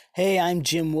Hey, I'm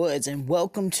Jim Woods, and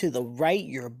welcome to the Write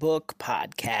Your Book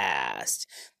podcast.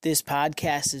 This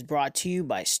podcast is brought to you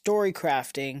by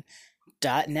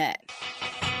StoryCrafting.net.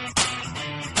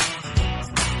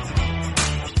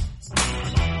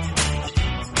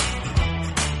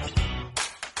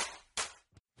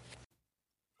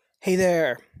 Hey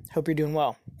there, hope you're doing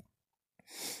well.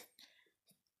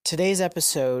 Today's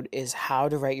episode is How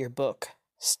to Write Your Book,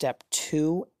 Step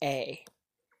 2A.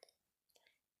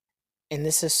 And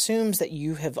this assumes that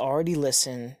you have already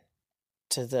listened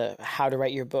to the How to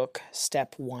Write Your Book,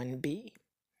 Step 1B.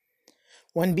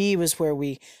 1B was where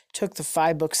we took the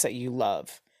 5 books that you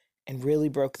love and really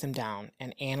broke them down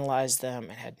and analyzed them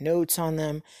and had notes on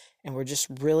them, and we're just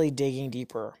really digging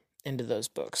deeper into those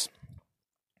books.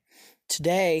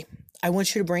 Today, I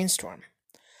want you to brainstorm.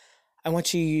 I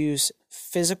want you to use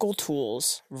physical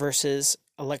tools versus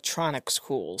electronics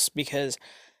tools, because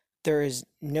there is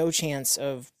no chance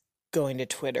of going to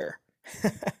Twitter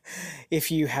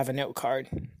if you have a note card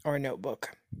or a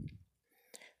notebook.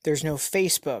 There's no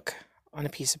Facebook on a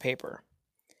piece of paper.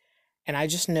 And I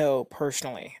just know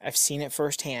personally, I've seen it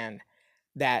firsthand,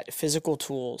 that physical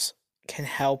tools can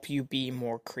help you be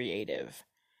more creative.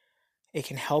 It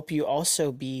can help you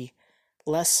also be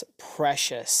less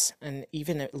precious and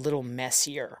even a little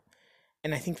messier.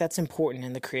 And I think that's important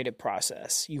in the creative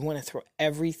process. You want to throw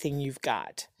everything you've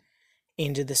got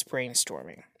into this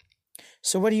brainstorming.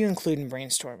 So what do you include in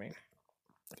brainstorming?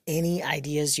 Any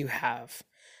ideas you have,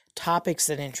 topics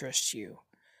that interest you,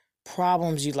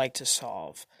 problems you'd like to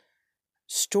solve,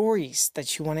 stories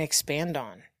that you want to expand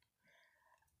on,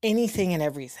 anything and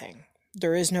everything.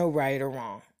 There is no right or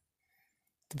wrong.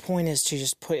 The point is to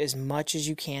just put as much as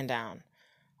you can down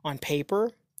on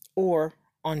paper or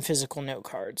on physical note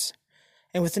cards.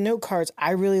 And with the note cards, I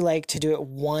really like to do it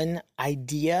one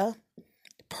idea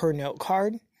per note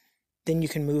card. Then you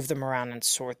can move them around and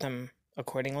sort them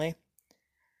accordingly.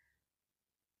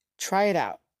 Try it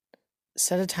out.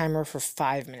 Set a timer for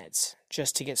 5 minutes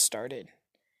just to get started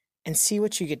and see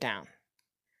what you get down.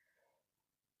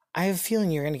 I have a feeling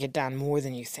you're going to get down more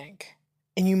than you think.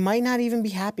 And you might not even be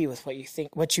happy with what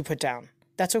you put down.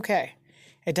 That's okay.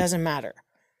 It doesn't matter.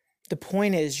 The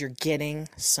point is you're getting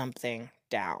something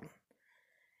down.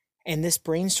 And this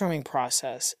brainstorming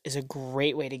process is a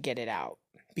great way to get it out,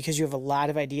 because you have a lot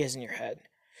of ideas in your head.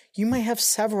 You might have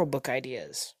several book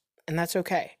ideas, and that's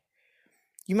okay.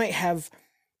 You might have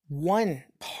one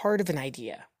part of an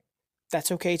idea. That's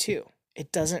okay too.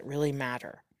 It doesn't really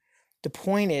matter. The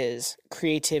point is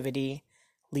creativity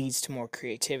leads to more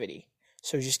creativity.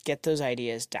 So just get those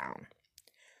ideas down.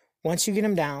 Once you get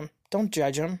them down, don't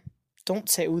judge them. Don't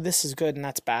say, "Ooh, this is good and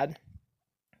that's bad."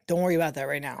 Don't worry about that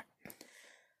right now.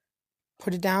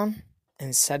 Put it down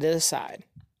and set it aside.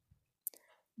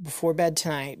 Before bed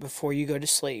tonight, before you go to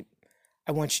sleep,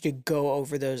 I want you to go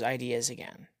over those ideas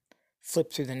again.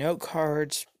 Flip through the note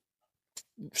cards,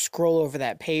 scroll over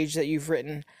that page that you've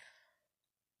written,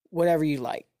 whatever you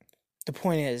like. The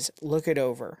point is, look it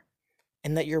over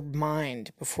and let your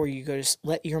mind,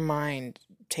 let your mind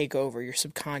take over your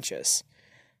subconscious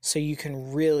so you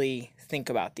can really think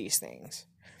about these things.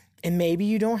 And maybe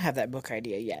you don't have that book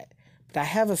idea yet, but I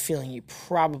have a feeling you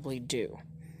probably do.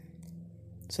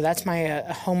 So that's my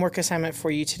homework assignment for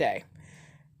you today.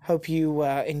 Hope you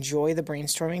enjoy the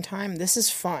brainstorming time. This is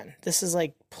fun. This is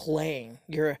like playing.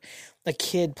 You're a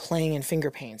kid playing in finger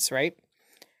paints, right?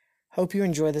 Hope you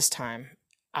enjoy this time.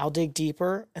 I'll dig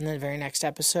deeper in the very next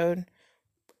episode,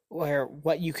 where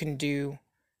what you can do,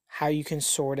 how you can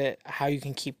sort it, how you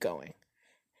can keep going.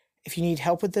 If you need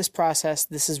help with this process,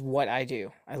 this is what I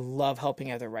do. I love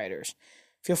helping other writers.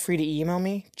 Feel free to email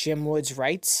me,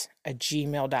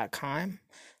 jimwoodswrites@gmail.com.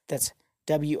 That's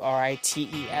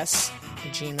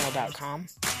WRITES@gmail.com.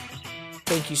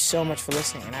 Thank you so much for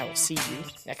listening, and I will see you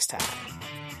next time.